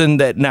person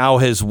that now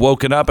has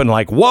woken up and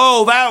like,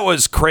 whoa, that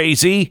was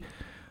crazy?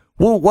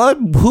 Well,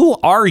 who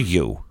are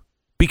you?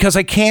 Because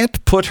I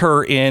can't put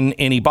her in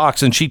any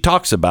box. And she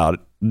talks about,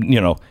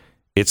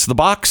 it's the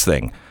box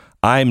thing.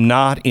 I'm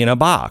not in a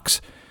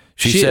box.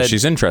 She said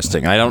she's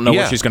interesting. I don't know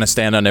where she's going to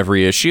stand on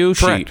every issue.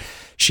 Correct.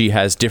 She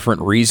has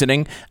different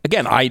reasoning.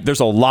 Again, there's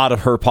a lot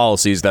of her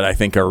policies that I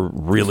think are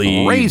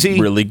really crazy,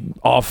 really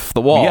off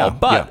the wall. In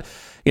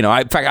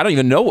fact, I don't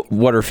even know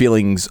what her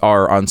feelings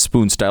are on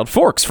spoon-styled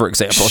forks, for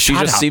example. She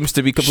just seems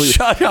to be completely.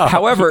 Shut up.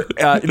 However,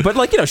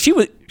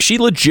 she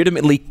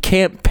legitimately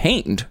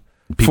campaigned.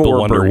 People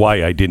wonder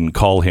why I didn't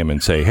call him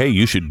and say, hey,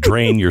 you should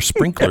drain your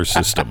sprinkler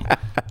system.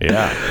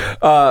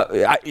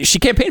 Yeah. She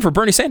campaigned for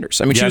Bernie Sanders.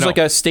 I mean, she was like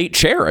a state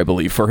chair, I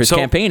believe, for his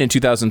campaign in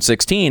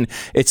 2016.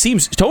 It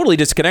seems totally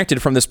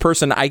disconnected from this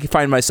person I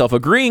find myself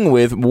agreeing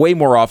with way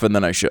more often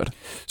than I should.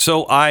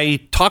 So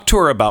I talked to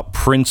her about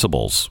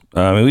principles.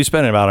 We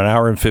spent about an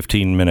hour and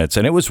 15 minutes,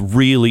 and it was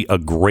really a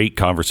great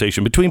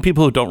conversation between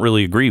people who don't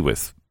really agree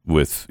with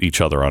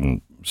each other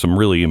on some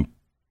really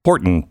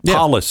important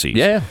policies.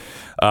 Yeah.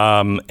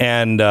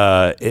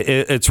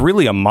 It's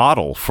really a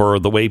model for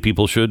the way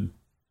people should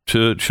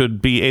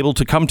be able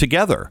to come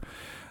together.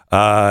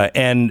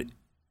 And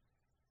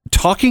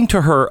talking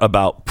to her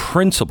about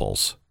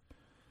principles,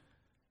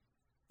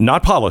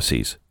 not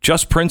policies,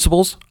 just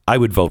principles, I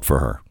would vote for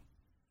her.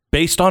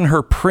 Based on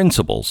her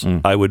principles,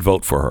 I would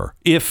vote for her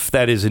if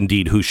that is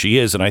indeed who she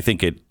is, and I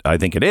think it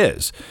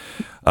is.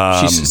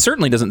 She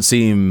certainly doesn't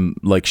seem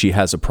like she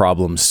has a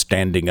problem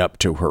standing up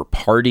to her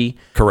party.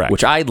 Correct.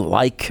 Which I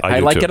like.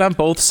 I like it on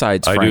both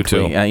sides, frankly. I do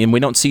too. And we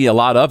don't see a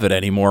lot of it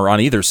anymore on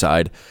either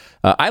side.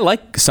 I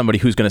like somebody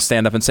who's going to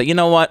stand up and say, you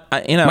know what?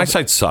 My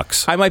side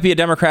sucks. I might be a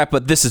Democrat,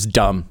 but this is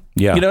dumb.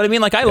 Yeah. You know what I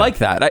mean? Like, I like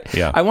that.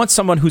 I want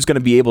someone who's going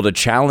to be able to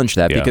challenge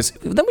that because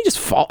then we just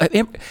fall.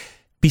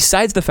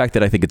 Besides the fact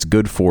that I think it's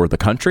good for the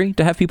country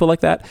to have people like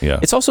that,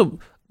 it's also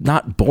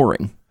not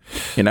boring.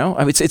 I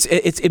mean,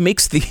 it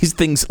makes these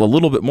things a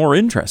little bit more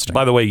interesting.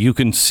 By the way, you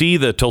can see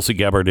the Tulsi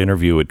Gabbard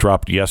interview. It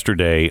dropped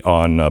yesterday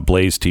on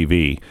Blaze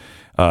TV.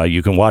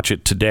 You can watch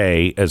it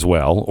today as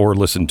well, or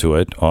listen to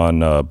it on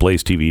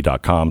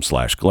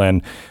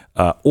blazetv.com/Glenn,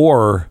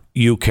 or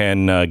you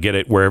can get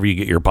it wherever you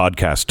get your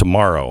podcast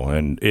tomorrow.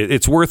 And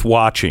it's worth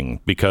watching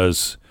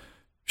because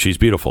she's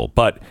beautiful.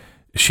 But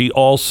she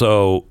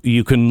also,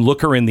 you can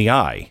look her in the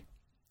eye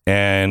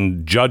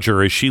and judge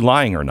her. Is she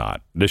lying or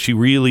not? Does she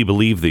really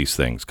believe these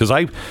things? Because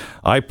I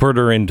put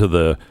her into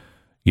the,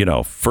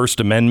 First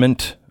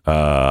Amendment.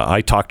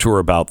 I talked to her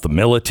about the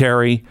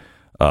military,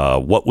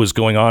 what was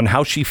going on,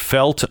 how she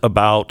felt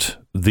about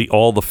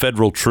all the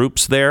federal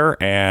troops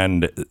there,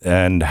 and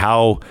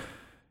how,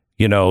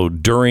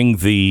 during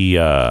the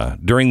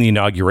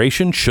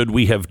inauguration, should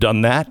we have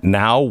done that?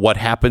 Now, what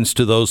happens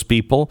to those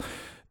people?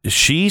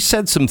 She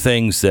said some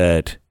things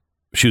that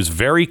she was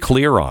very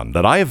clear on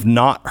that I have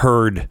not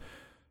heard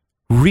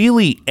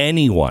really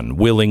anyone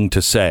willing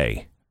to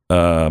say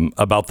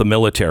about the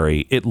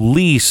military, at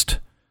least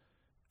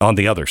on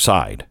the other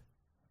side.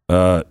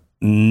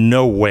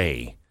 No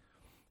way.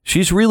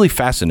 She's really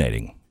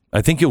fascinating.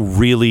 I think you'll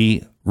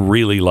really,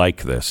 really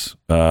like this.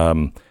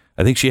 I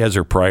think she has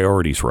her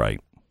priorities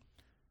right.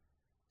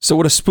 So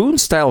would a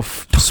spoon-style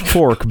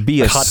fork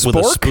be a cut spork? with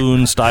a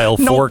spoon-style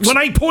fork? When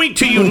I point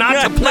to you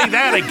not to play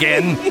that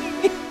again.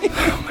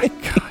 Oh, my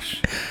gosh.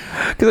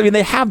 Because,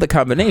 they have the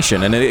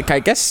combination, and I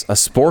guess a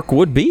spork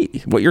would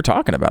be what you're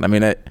talking about. I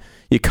mean,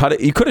 you cut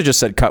it. You could have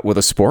just said cut with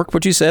a spork,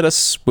 but you said a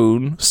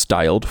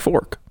spoon-styled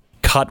fork.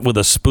 Cut with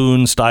a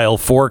spoon-style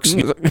forks.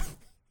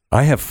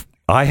 I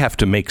have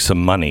to make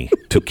some money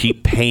to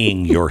keep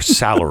paying your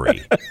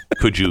salary.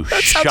 Could you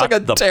shut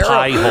like the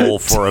pie hole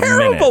for a minute?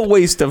 Terrible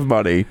waste of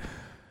money.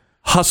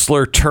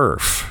 Hustler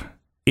Turf.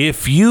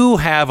 If you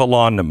have a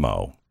lawn to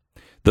mow,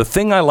 the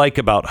thing I like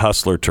about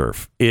Hustler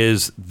Turf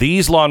is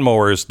these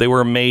lawnmowers, they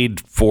were made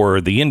for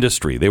the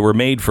industry. They were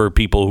made for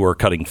people who are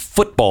cutting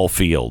football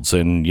fields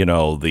and,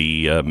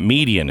 the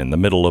median in the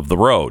middle of the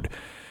road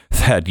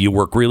that you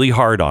work really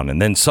hard on.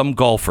 And then some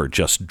golfer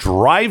just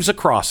drives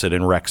across it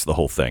and wrecks the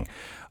whole thing.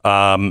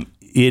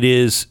 It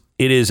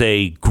is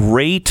a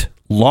great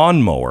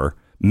lawnmower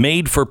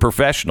made for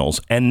professionals.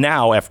 And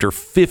now, after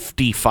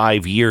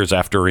 55 years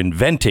after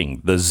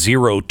inventing the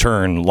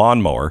zero-turn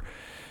lawnmower,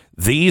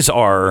 these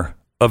are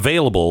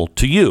available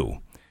to you.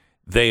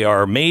 They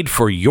are made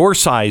for your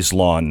size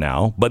lawn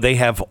now, but they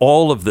have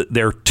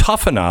they're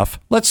tough enough.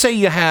 Let's say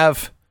you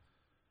have,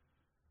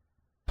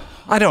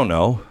 I don't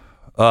know,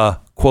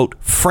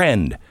 quote,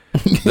 friend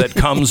that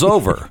comes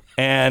over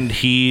and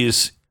you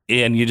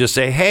just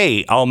say,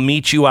 hey, I'll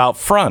meet you out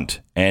front,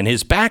 and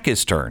his back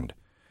is turned.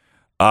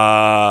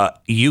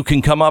 You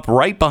can come up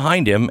right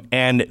behind him,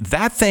 and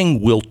that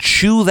thing will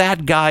chew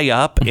that guy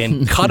up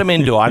and cut him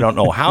into I don't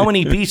know how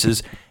many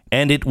pieces,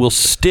 and it will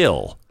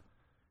still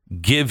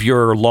give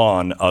your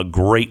lawn a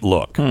great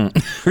look.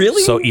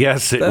 Really? So,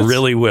 yes, it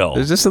really will.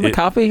 Is this in the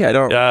copy? I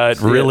don't. It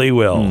really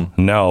will.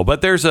 No,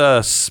 but there's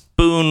a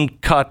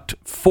spoon-cut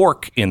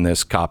fork in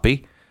this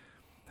copy,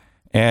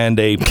 and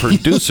a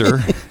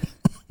producer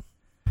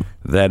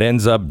that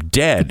ends up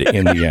dead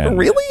in the end.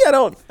 Really? I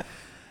don't.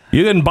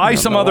 You can buy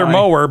some other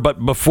mower,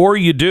 but before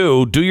you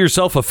do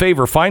yourself a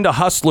favor. Find a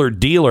Hustler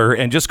dealer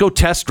and just go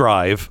test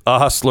drive a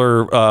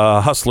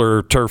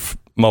Hustler Turf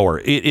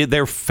mower.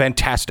 They're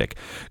fantastic.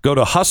 Go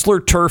to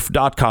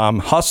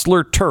hustlerturf.com,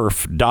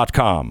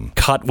 hustlerturf.com.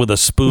 Cut with a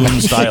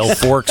spoon-style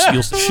forks.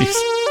 You'll see.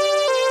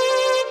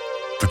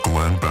 The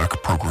Glenn Beck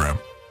Program.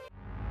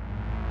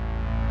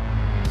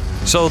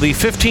 So the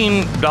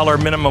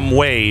 $15 minimum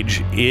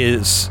wage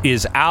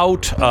is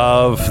out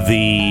of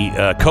the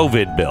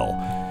COVID bill.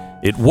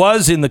 It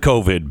was in the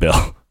COVID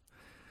bill.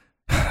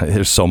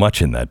 There's so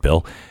much in that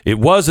bill. It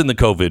was in the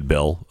COVID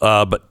bill,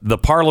 but the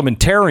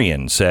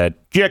parliamentarian said,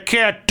 you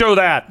can't do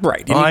that.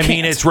 Right. I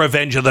mean, it's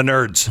revenge of the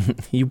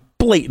nerds. You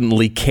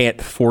blatantly can't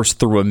force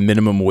through a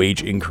minimum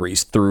wage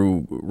increase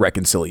through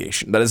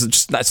reconciliation.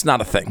 That's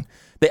not a thing.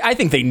 I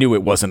think they knew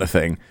it wasn't a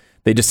thing.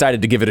 They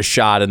decided to give it a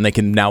shot, and they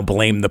can now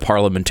blame the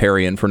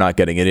parliamentarian for not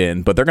getting it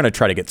in. But they're going to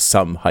try to get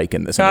some hike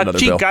in this in another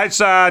bill. Guys,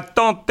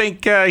 don't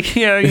think you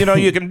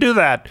can do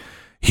that.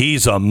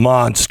 He's a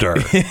monster.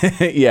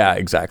 Yeah,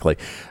 exactly.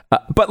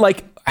 But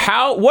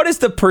what is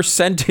the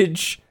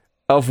percentage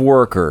of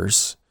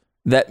workers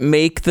that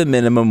make the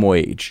minimum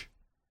wage?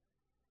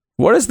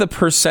 What is the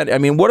percent? I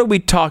mean, what are we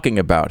talking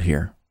about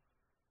here?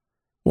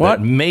 What?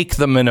 That make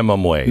the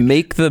minimum wage.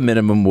 Make the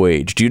minimum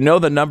wage. Do you know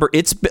the number?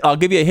 I'll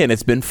give you a hint.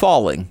 It's been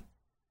falling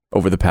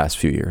over the past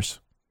few years.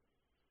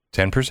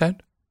 10%?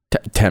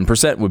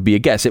 10% would be a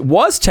guess. It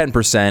was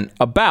 10%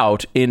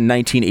 about in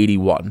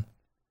 1981.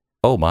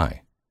 Oh, my.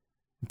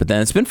 But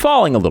then it's been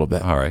falling a little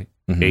bit. All right.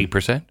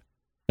 8%?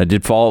 It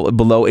did fall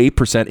below 8%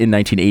 in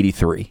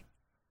 1983.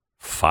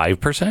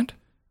 5%?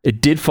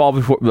 It did fall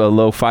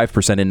below 5%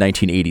 in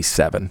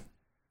 1987.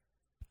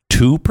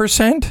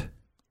 2%?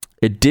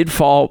 It did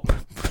fall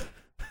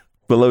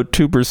below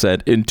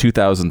 2% in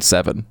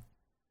 2007.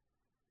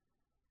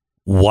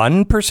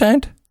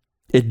 1%?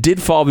 It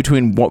did fall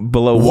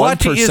below 1%.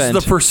 What is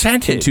the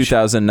percentage? In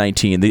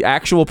 2019. The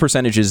actual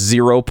percentage is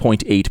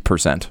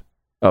 0.8%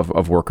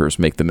 of workers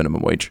make the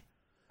minimum wage.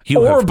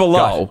 Or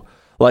below.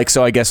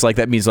 So I guess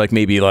that means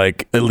maybe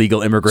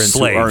illegal immigrants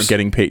Slaves. who aren't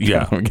getting paid,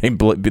 getting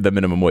the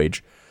minimum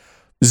wage.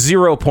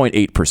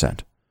 0.8%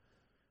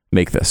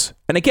 make this.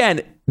 And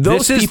again,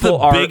 those this people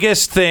is the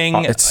biggest thing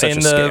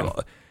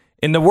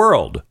in the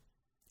world.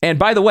 And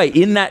by the way,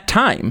 in that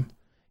time,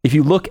 if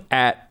you look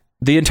at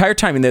the entire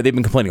time, and they've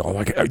been complaining,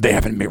 they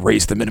haven't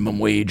raised the minimum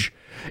wage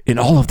in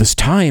all of this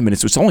time, and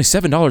it's only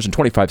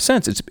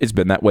 $7.25. It's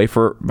been that way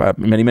for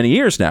many, many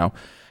years now.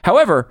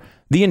 However,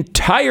 the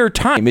entire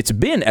time it's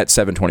been at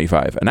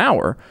 $7.25 an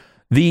hour,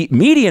 the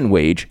median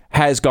wage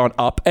has gone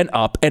up and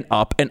up and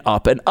up and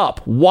up and up.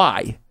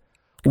 Why?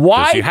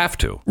 Why? You have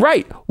to.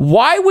 Right.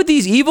 Why would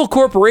these evil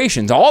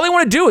corporations, all they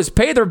want to do is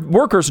pay their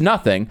workers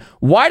nothing?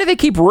 Why do they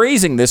keep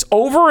raising this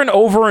over and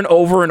over and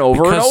over and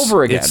over and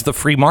over again? It's the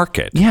free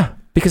market. Yeah,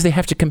 because they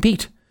have to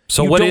compete.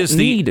 So what is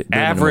the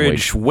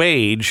average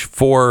wage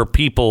for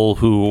people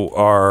who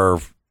are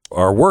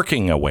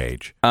working a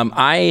wage?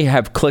 I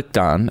have clicked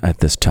on at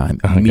this time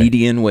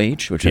median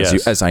wage, which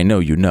as I know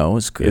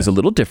is a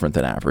little different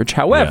than average.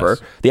 However,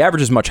 the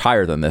average is much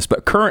higher than this.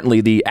 But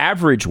currently, the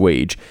average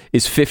wage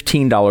is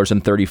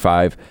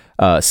 $15.35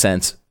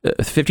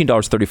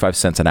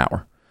 $15.35 an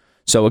hour.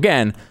 So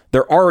again,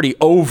 they're already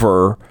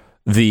over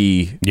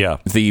the area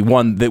they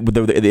want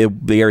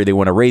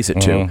to raise it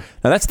to. Now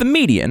that's the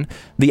median.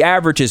 The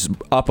average is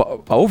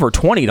up over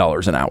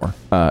 $20 an hour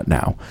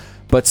now,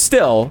 but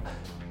still,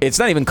 it's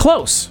not even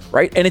close,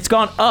 right? And it's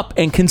gone up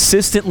and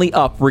consistently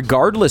up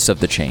regardless of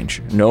the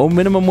change. No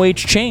minimum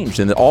wage changed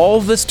in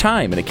all this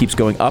time, and it keeps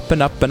going up and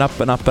up and up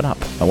and up and up.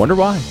 I wonder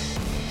why.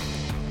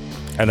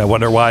 And I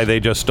wonder why they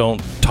just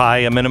don't tie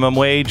a minimum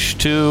wage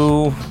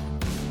to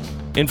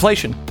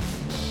inflation,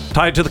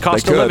 tied to the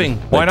cost of living.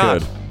 Why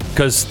not?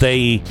 Because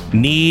they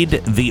need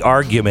the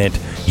argument,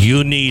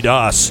 you need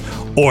us,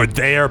 or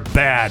they're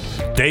bad.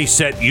 They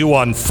set you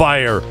on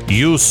fire.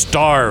 You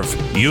starve.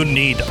 You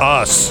need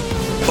us.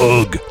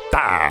 Ugh.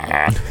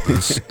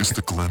 This is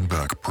the Glenn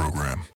Beck Program.